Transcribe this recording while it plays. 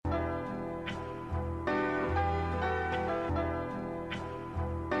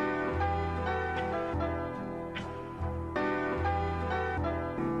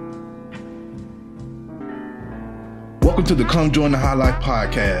Welcome to the Come Join the High Life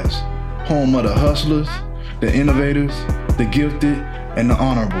Podcast, home of the hustlers, the innovators, the gifted, and the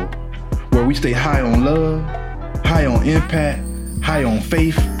honorable, where we stay high on love, high on impact, high on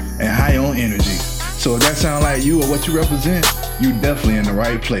faith, and high on energy. So if that sounds like you or what you represent, you're definitely in the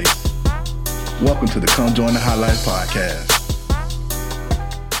right place. Welcome to the Come Join the High Life Podcast.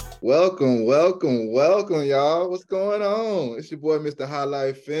 Welcome, y'all. What's going on? It's your boy, Mr. High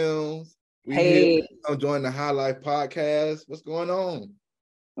Life Films. Here. Come join the High Life Podcast. What's going on?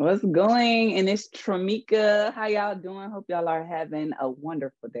 What's going? And it's Tramika. How y'all doing? Hope y'all are having a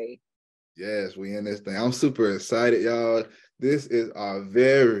wonderful day. Yes, we in this thing. I'm super excited, y'all. This is our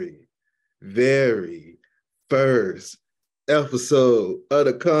very, very first episode of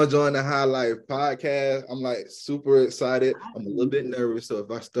the Come Join the High Life Podcast. I'm like super excited. I'm a little bit nervous, so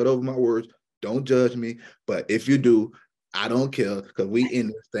if I stutter over my words, don't judge me. But if you do, I don't care, because we in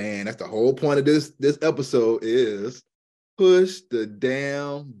this thing. That's the whole point of this episode is push the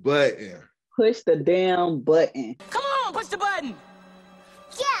damn button. Push the damn button. Come on, push the button.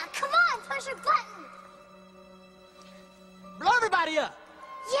 Yeah, come on, push your button. Blow everybody up.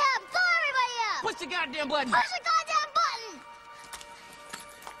 Yeah, blow everybody up. Push the goddamn button. Push the goddamn button.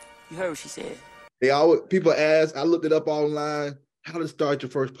 You heard what she said. People ask, I looked it up online, how to start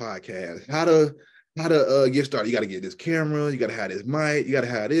your first podcast, how to get started. You got to get this camera, you got to have this mic, you got to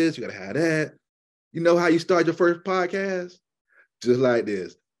have this, you got to have that. You know how you start your first podcast? Just like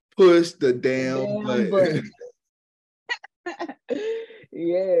this. Push the damn button.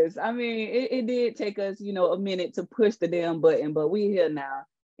 Yes, I mean, it did take us, a minute to push the damn button, but we're here now,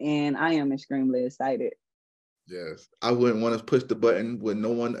 and I am extremely excited. Yes, I wouldn't want to push the button with no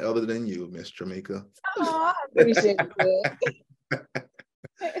one other than you, Miss Tramika. Oh, I appreciate it.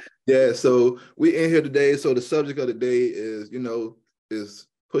 Yeah, so we in here today. So the subject of the day is, is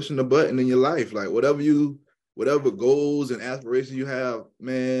pushing the button in your life. Like whatever goals and aspirations you have,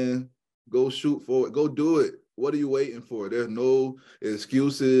 man, go shoot for it. Go do it. What are you waiting for? There's no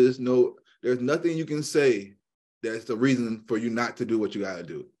excuses. There's nothing you can say that's the reason for you not to do what you got to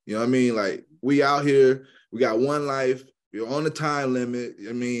do. You know what I mean? Like, we out here, we got one life. You're on the time limit.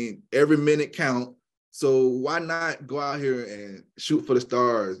 I mean, every minute count. So why not go out here and shoot for the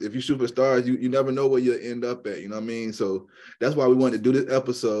stars? If you shoot for the stars, you never know where you'll end up at. You know what I mean? So that's why we wanted to do this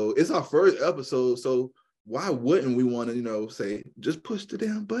episode. It's our first episode. So why wouldn't we want to, say, just push the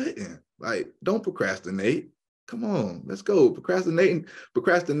damn button? Like, don't procrastinate. Come on, let's go. Procrastination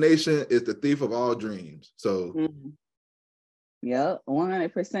is the thief of all dreams. So. Mm-hmm. Yeah,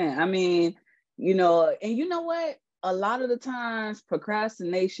 100%. I mean, and you know what? A lot of the times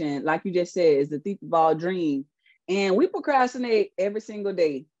procrastination, like you just said, is the thief of all dreams. And we procrastinate every single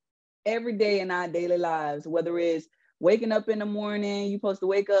day, every day in our daily lives, whether it's waking up in the morning, you're supposed to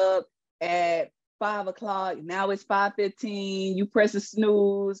wake up at 5 o'clock. Now it's 5:15. You press a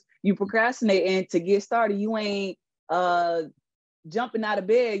snooze, you procrastinate. And to get started, you ain't jumping out of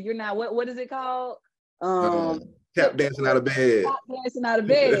bed. You're not, what is it called? Tap dancing out of bed. Tap dancing out of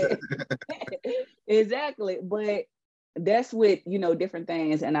bed. Exactly. But that's with, different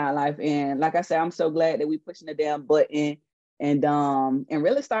things in our life. And like I said, I'm so glad that we're pushing the damn button and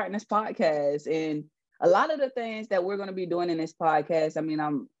really starting this podcast. And a lot of the things that we're going to be doing in this podcast, I mean,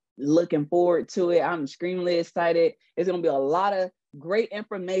 I'm looking forward to it. I'm extremely excited. There's going to be a lot of great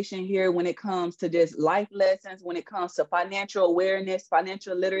information here when it comes to just life lessons, when it comes to financial awareness,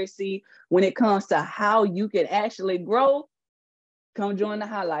 financial literacy, when it comes to how you can actually grow. Come join the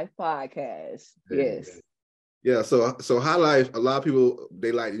High Life Podcast. Yes. Yeah. So High Life, a lot of people,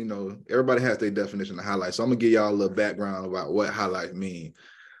 they like, everybody has their definition of High Life. So I'm gonna give y'all a little background about what High Life means.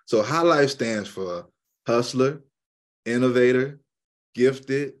 So High Life stands for hustler, innovator,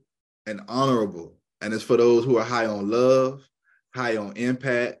 gifted, and honorable. And it's for those who are high on love, high on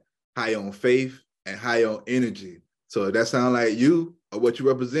impact, high on faith, and high on energy. So if that sounds like you or what you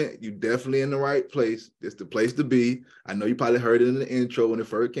represent, you definitely in the right place. It's the place to be. I know you probably heard it in the intro when it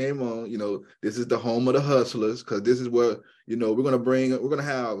first came on. This is the home of the hustlers, because this is where, we're going to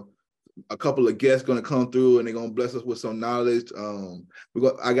have a couple of guests going to come through, and they're going to bless us with some knowledge.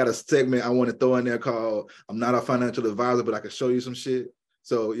 I got a segment I want to throw in there called I'm Not a Financial Advisor, but I can show you some shit.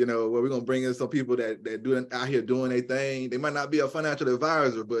 So, where we're going to bring in some people that do out here doing their thing. They might not be a financial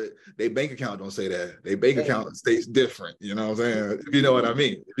advisor, but their bank account don't say that. Their bank account stays different. You know what I'm saying? You know what I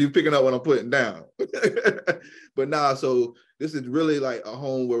mean? If you're picking up what I'm putting down. But so this is really like a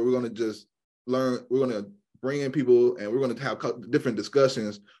home where we're going to just learn. We're going to bring in people, and we're going to have different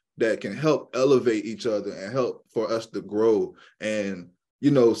discussions that can help elevate each other and help for us to grow. And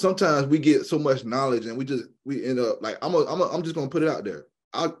sometimes we get so much knowledge, and we end up like I'm just going to put it out there.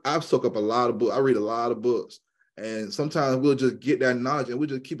 I soak up a lot of books. I read a lot of books, And sometimes we'll just get that knowledge and we'll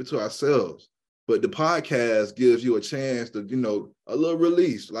just keep it to ourselves. But the podcast gives you a chance to, a little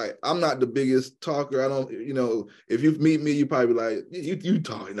release. Like, I'm not the biggest talker. I don't, if you meet me, you probably like, you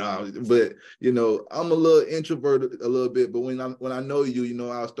talking now. But, I'm a little introverted a little bit. But when I know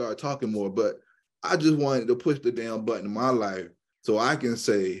you, I'll start talking more. But I just wanted to push the damn button in my life so I can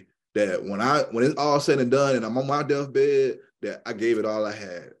say that when it's all said and done and I'm on my deathbed, that I gave it all I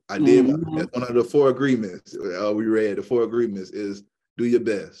had. I did one of the 4 agreements we read. The 4 agreements is do your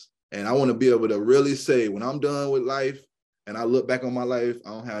best. And I want to be able to really say when I'm done with life and I look back on my life, I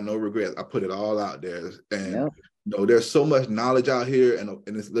don't have no regrets. I put it all out there. And there's so much knowledge out here and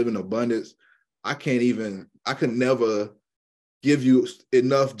it's living abundance. I could never give you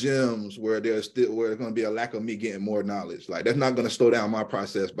enough gems where there's going to be a lack of me getting more knowledge. Like, that's not going to slow down my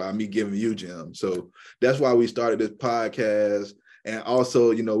process by me giving you gems. So that's why we started this podcast. And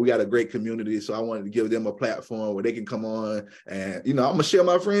also, we got a great community. So I wanted to give them a platform where they can come on and, I'm going to share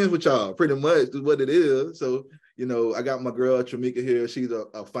my friends with y'all. Pretty much is what it is. So, I got my girl, Tramika, here. She's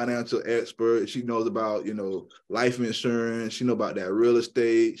a financial expert. She knows about, life insurance. She know about that real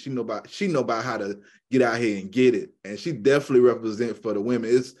estate. She know about how to get out here and get it. And she definitely represents for the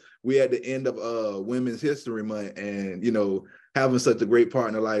women. We at the end of Women's History Month. And, having such a great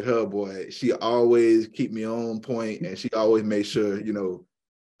partner like her, boy, she always keep me on point and she always makes sure,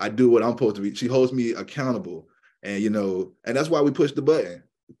 I do what I'm supposed to be. She holds me accountable. And, and that's why we push the button,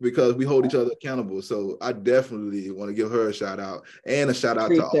 because we hold each other accountable. So I definitely want to give her a shout out and a shout out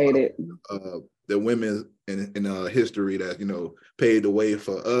to all the women in history that, paved the way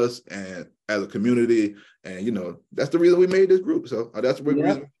for us and as a community. And, that's the reason we made this group. So that's the reason we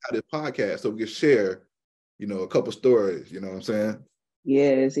got this podcast, so we can share a couple stories, you know what I'm saying?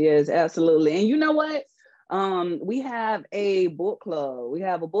 Yes, absolutely. And you know what? We have a book club. We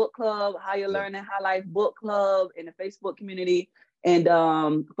have a book club, How You Learn in High Life book club in the Facebook community. And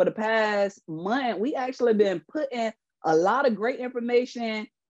for the past month, we actually been putting a lot of great information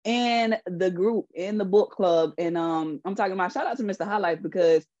in the group, in the book club. And I'm talking about, shout out to Mr. High Life,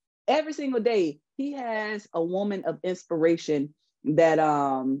 because every single day he has a woman of inspiration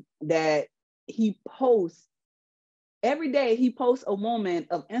that he posts. Every day he posts a woman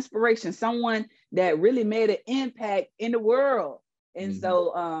of inspiration, someone that really made an impact in the world. And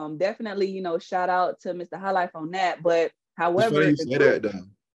so definitely, shout out to Mr. High Life on that. But however, it's funny you say that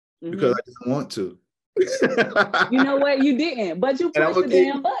though, because I didn't want to. You know what? You didn't, but you pushed the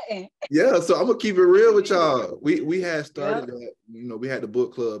damn button. Yeah, so I'm gonna keep it real with y'all. We had started that, we had the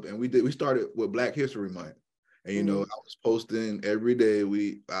book club, and we started with Black History Month. And, I was posting every day.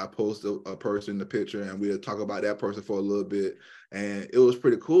 I post a person, the picture, and we'll talk about that person for a little bit. And it was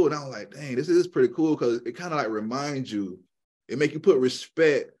pretty cool. And I was like, dang, this is pretty cool, because it kind of like reminds you, it make you put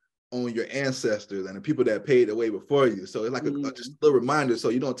respect on your ancestors and the people that paved the way before you. So it's like just a little reminder, so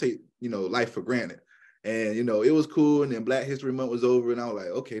you don't take, life for granted. And, it was cool. And then Black History Month was over, and I was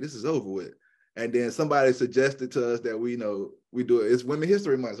like, okay, this is over with. And then somebody suggested to us that we do it. It's Women's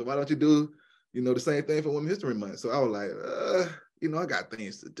History Month, so why don't you do the same thing for Women's History Month? So I was like, I got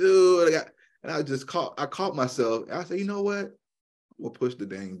things to do. I caught myself. I said, you know what? I'm gonna push the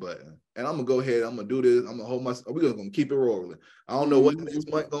dang button, and I'm gonna go ahead. I'm gonna do this. I'm gonna hold myself. We're gonna keep it rolling. I don't know what next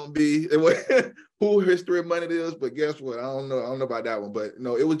month gonna be, and who History Month it is, but guess what? I don't know. I don't know about that one. But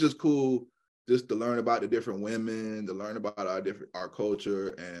it was just cool, just to learn about the different women, to learn about our culture,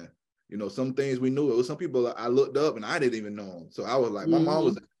 and some things we knew. It was some people I looked up and I didn't even know them. So I was like, my mom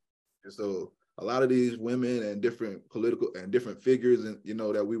was, so a lot of these women and different political and different figures, and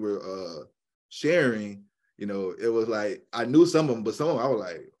that we were sharing, it was like I knew some of them, but some of them I was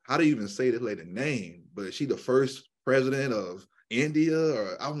like, how do you even say this lady's name? But she the first president of India,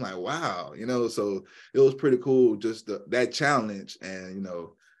 or I'm like, wow, so it was pretty cool, just that challenge. And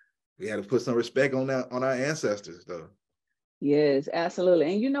we had to put some respect on our ancestors though. Yes,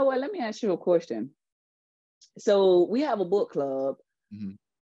 absolutely. And you know what? Let me ask you a question. So we have a book club.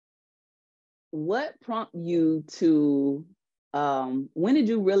 What prompted you to when did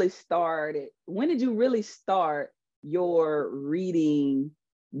you really start your reading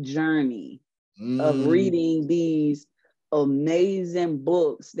journey of reading these amazing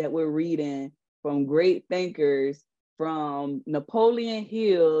books that we're reading from great thinkers, from Napoleon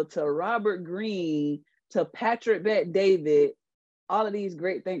Hill to Robert Greene to Patrick Bet-David, all of these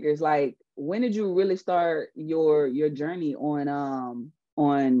great thinkers? Like, when did you really start your journey on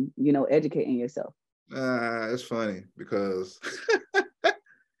educating yourself? It's funny because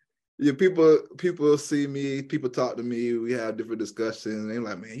people see me, people talk to me, we have different discussions, and they're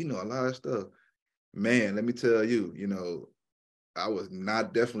like, man, you know a lot of stuff. Man, let me tell you, I was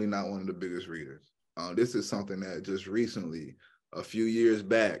definitely not one of the biggest readers. this is something that just recently, a few years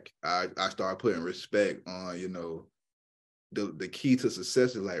back, I started putting respect on, you know, the key to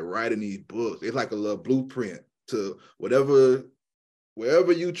success is like writing these books. It's like a little blueprint to wherever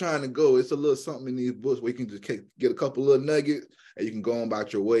you're trying to go. It's a little something in these books where you can just get a couple little nuggets and you can go on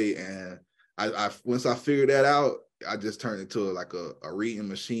about your way. And I once I figured that out, I just turned into like a reading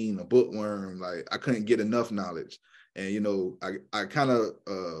machine, a bookworm. Like I couldn't get enough knowledge. And, you know, I kind of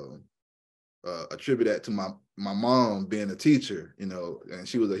attribute that to my mom being a teacher, you know, and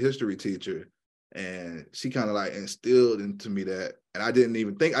she was a history teacher. And she kind of like instilled into me that, and I didn't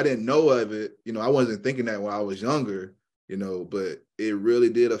know of it. You know, I wasn't thinking that when I was younger, you know, but it really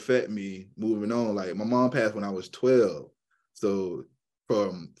did affect me moving on. Like my mom passed when I was 12. So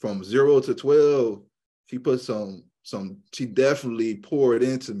from 0 to 12, she put she definitely poured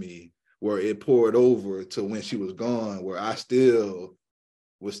into me where it poured over to when she was gone, where I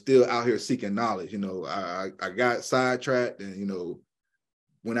was still out here seeking knowledge. You know, I got sidetracked and, you know,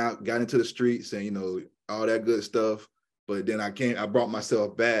 went out, got into the streets and, you know, all that good stuff. But then I brought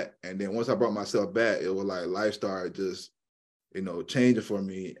myself back. And then once I brought myself back, it was like life started just, you know, changing for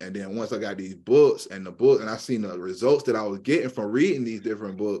me. And then once I got these books and I seen the results that I was getting from reading these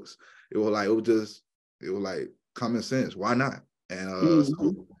different books, it was like common sense. Why not? And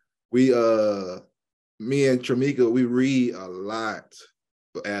so me and Tramika, we read a lot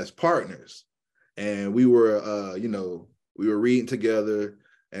as partners. And we were, you know, we were reading together.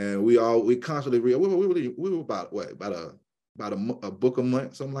 And we constantly read. We were about a book a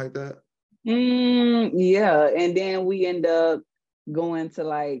month, something like that. Yeah, and then we end up going to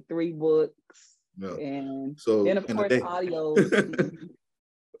like 3 books, and so then of course audio.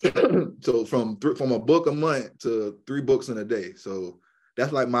 So from a book a month to 3 books in a day. So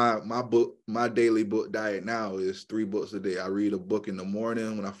that's like my daily book diet now is 3 books a day. I read a book in the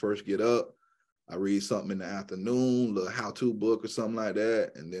morning when I first get up. I read something in the afternoon, a little how-to book or something like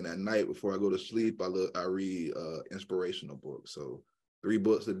that. And then at night before I go to sleep, I read inspirational books. So 3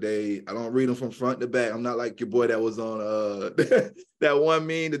 books a day. I don't read them from front to back. I'm not like your boy that was on that one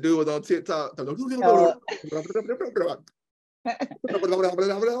meme, the dude was on TikTok. Hey,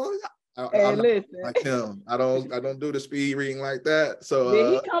 listen. Like him. I don't do the speed reading like that. So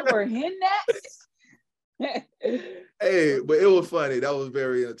did he comprehend that? Hey, but it was funny. That was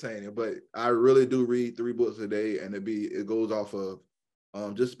very entertaining. But I really do read 3 books a day, and it goes off of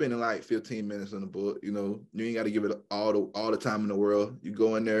just spending like 15 minutes in the book. You know, you ain't got to give it all the time in the world. You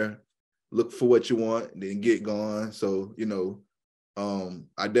go in there, look for what you want, and then get going. So, you know,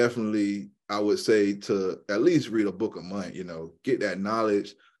 I would say to at least read a book a month, you know, get that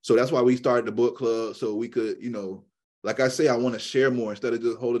knowledge. So that's why we started the book club, so we could, you know, like I say, I want to share more instead of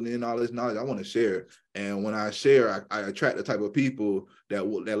just holding in all this knowledge. I want to share. And when I share, I attract the type of people that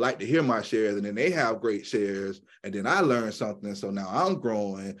like to hear my shares, and then they have great shares, and then I learn something. So now I'm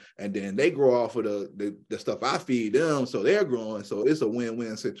growing, and then they grow off of the stuff I feed them, so they're growing. So it's a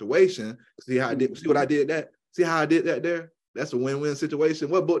win-win situation. See how I did? See what I did that? See how I did that there? That's a win-win situation.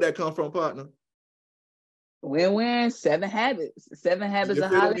 What book that come from, partner? Win-win, 7 habits. 7 habits of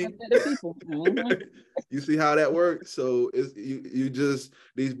highly effective people. You see how that works? So it's you just,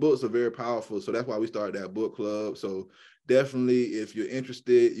 these books are very powerful. So that's why we started that book club. So definitely, if you're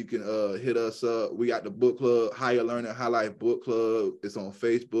interested, you can hit us up. We got the book club, Higher Learning High Life Book Club. It's on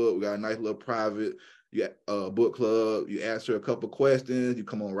Facebook. We got a nice little private book club. You answer a couple questions. You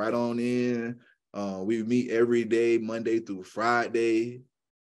come on right on in. We meet every day, Monday through Friday,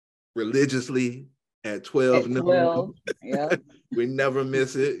 religiously. At 12 noon. Yeah. We never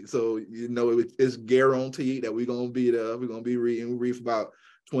miss it. So, you know, it's guaranteed that we're going to be there. We're going to be reading. We read for about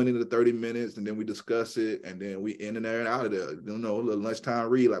 20 to 30 minutes, and then we discuss it, and then we in and there and out of there. You know, a little lunchtime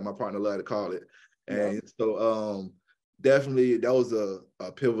read, like my partner loved to call it. And so definitely that was a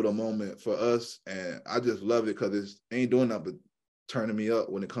pivotal moment for us. And I just love it because it ain't doing nothing but turning me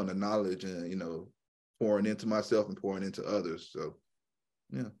up when it comes to knowledge and, you know, pouring into myself and pouring into others. So,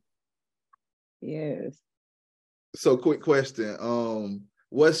 yeah. Yes. So quick question.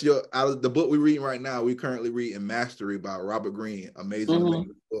 What's out of the book we're reading right now, we currently reading Mastery by Robert Greene. Amazing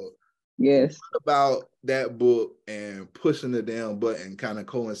book. Yes. What about that book and pushing the down button kind of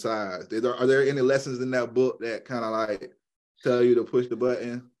coincides? Are there any lessons in that book that kind of like tell you to push the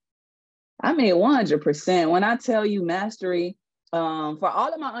button? I mean, 100%. When I tell you Mastery, for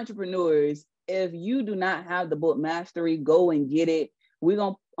all of my entrepreneurs, if you do not have the book Mastery, go and get it. We're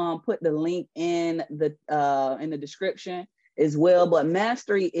going to put the link in the description as well. But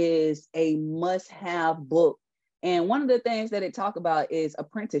Mastery is a must-have book. And one of the things that it talks about is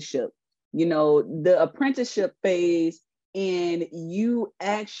apprenticeship. You know, the apprenticeship phase and you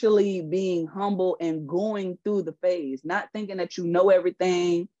actually being humble and going through the phase, not thinking that you know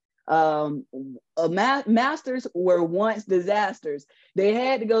everything. Masters were once disasters. They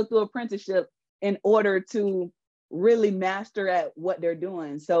had to go through apprenticeship in order to really master at what they're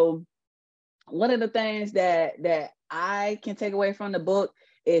doing. So one of the things that I can take away from the book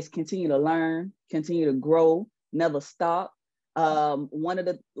is continue to learn, continue to grow, never stop. Some of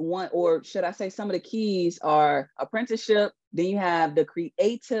the keys are apprenticeship, then you have the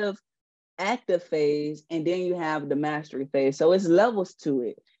creative active phase, and then you have the mastery phase. So it's levels to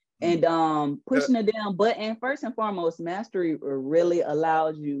it. And pushing the damn button, first and foremost, mastery really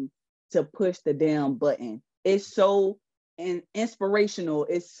allows you to push the damn button. It's so inspirational,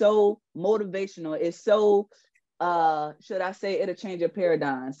 it's so motivational, it's so should I say, it'll change your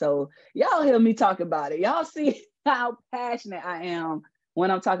paradigm. So y'all hear me talk about it. Y'all see how passionate I am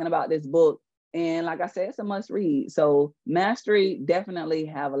when I'm talking about this book. And like I said, it's a must read. So mastery definitely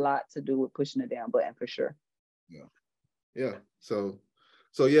have a lot to do with pushing the damn button for sure. Yeah. So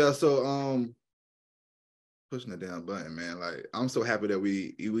pushing the damn button, man. Like, I'm so happy that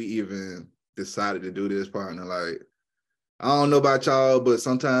we even decided to do this, partner. Like, I don't know about y'all, but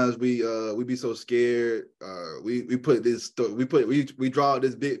sometimes we be so scared. We draw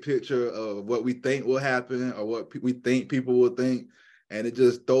this big picture of what we think will happen or what we think people will think, and it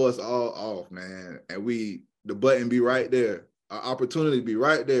just throw us all off, man. And the button be right there, our opportunity be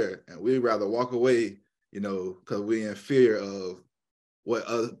right there, and we'd rather walk away, because we're in fear of what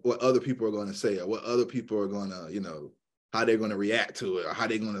other people are going to say, or what other people are going to, how they're going to react to it, or how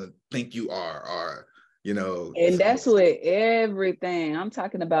they're going to think you are, or and that's with everything I'm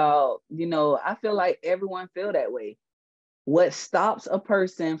talking about. I feel like everyone feel that way. What stops a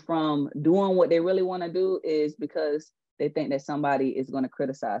person from doing what they really want to do is because they think that somebody is going to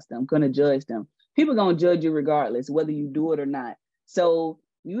criticize them, going to judge them. People going to judge you regardless, whether you do it or not. So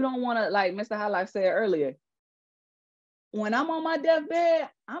you don't want to, like Mr. Highlife said earlier, when I'm on my deathbed,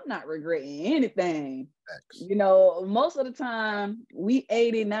 I'm not regretting anything. Most of the time we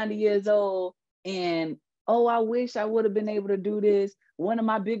 80, 90 years old, and I wish I would have been able to do this. One of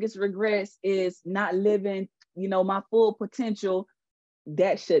my biggest regrets is not living, my full potential.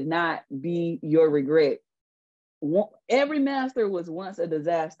 That should not be your regret. Every master was once a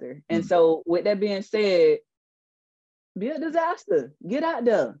disaster. And so with that being said, be a disaster. Get out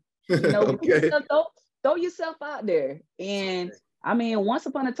there. Okay. Throw yourself out there. And I mean, once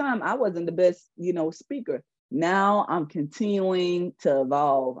upon a time, I wasn't the best, speaker. Now I'm continuing to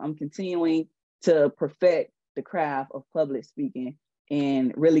evolve. I'm continuing to perfect the craft of public speaking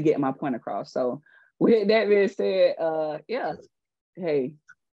and really get my point across. So with that being said, hey,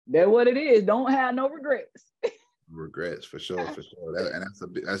 that's what it is. Don't have no regrets. Regrets for sure.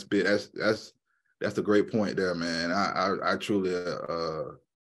 That's a great point there, man. I truly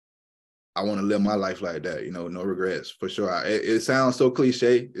I want to live my life like that, no regrets for sure. It sounds so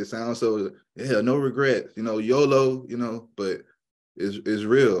cliche. It sounds so, no regrets, YOLO, but it's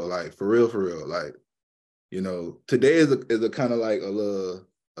real, like for real. Like, today is a kind of like a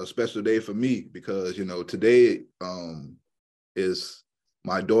special day for me because, today is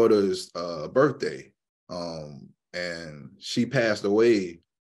my daughter's birthday. And she passed away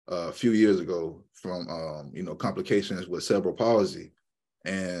a few years ago from, complications with cerebral palsy.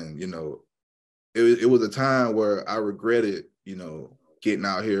 And, it was a time where I regretted, getting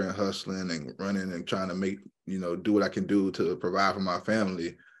out here and hustling and running and trying to make, do what I can do to provide for my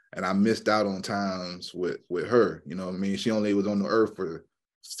family. And I missed out on times with her, She only was on the earth for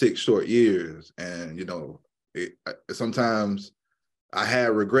 6 short years. And, sometimes I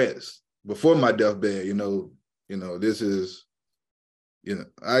had regrets before my deathbed, this is, it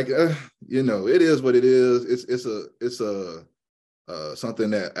is what it is. It's a something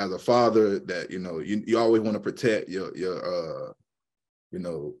that as a father that, you always want to protect your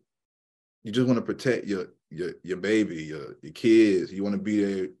you just want to protect your baby, your kids. You want to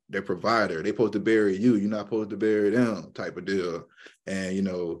be their provider. They're supposed to bury you. You're not supposed to bury them, type of deal.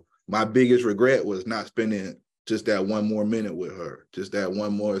 And, my biggest regret was not spending just that one more minute with her, just that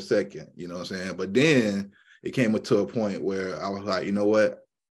one more second, you know what I'm saying? But then it came to a point where I was like, you know what?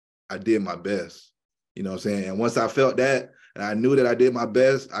 I did my best, you know what I'm saying? And once I felt that, and I knew that I did my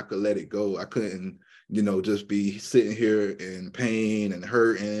best, I could let it go. I couldn't, just be sitting here in pain and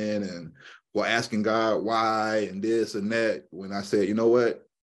hurting and asking God why and this and that. When I said, you know what?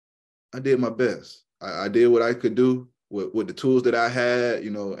 I did my best. I did what I could do with the tools that I had,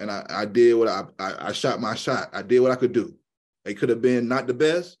 and I did what I shot my shot. I did what I could do. It could have been not the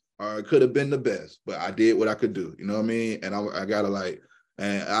best or it could have been the best, but I did what I could do. You know what I mean? And I gotta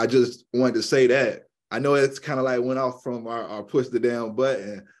and I just wanted to say that I know it's kind of like went off from our push the damn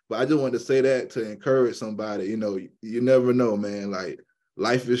button, but I just wanted to say that to encourage somebody. You know, you never know, man. Like,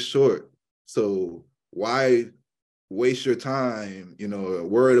 life is short. So why waste your time, you know,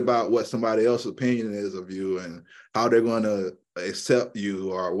 worried about what somebody else's opinion is of you and how they're going to accept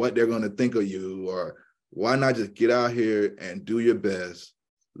you or what they're going to think of you? Or why not just get out here and do your best,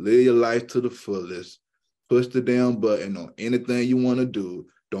 live your life to the fullest, push the damn button on anything you want to do.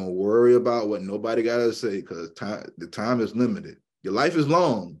 Don't worry about what nobody got to say, because the time is limited. Your life is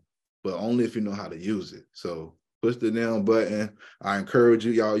long, but only if you know how to use it. So push the damn button. I encourage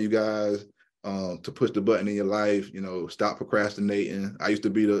you guys, to push the button in your life. You know, stop procrastinating. I used to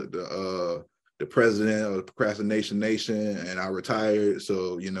be the president of the Procrastination Nation, and I retired.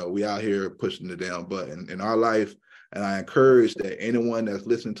 So, you know, we out here pushing the damn button in our life. And I encourage that anyone that's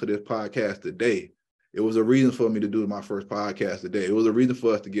listening to this podcast today, it was a reason for me to do my first podcast today. It was a reason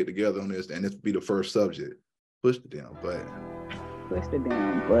for us to get together on this, and this be the first subject. Push the damn button. Push the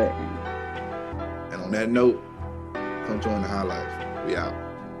damn button. And on that note, come join the High Life. We out.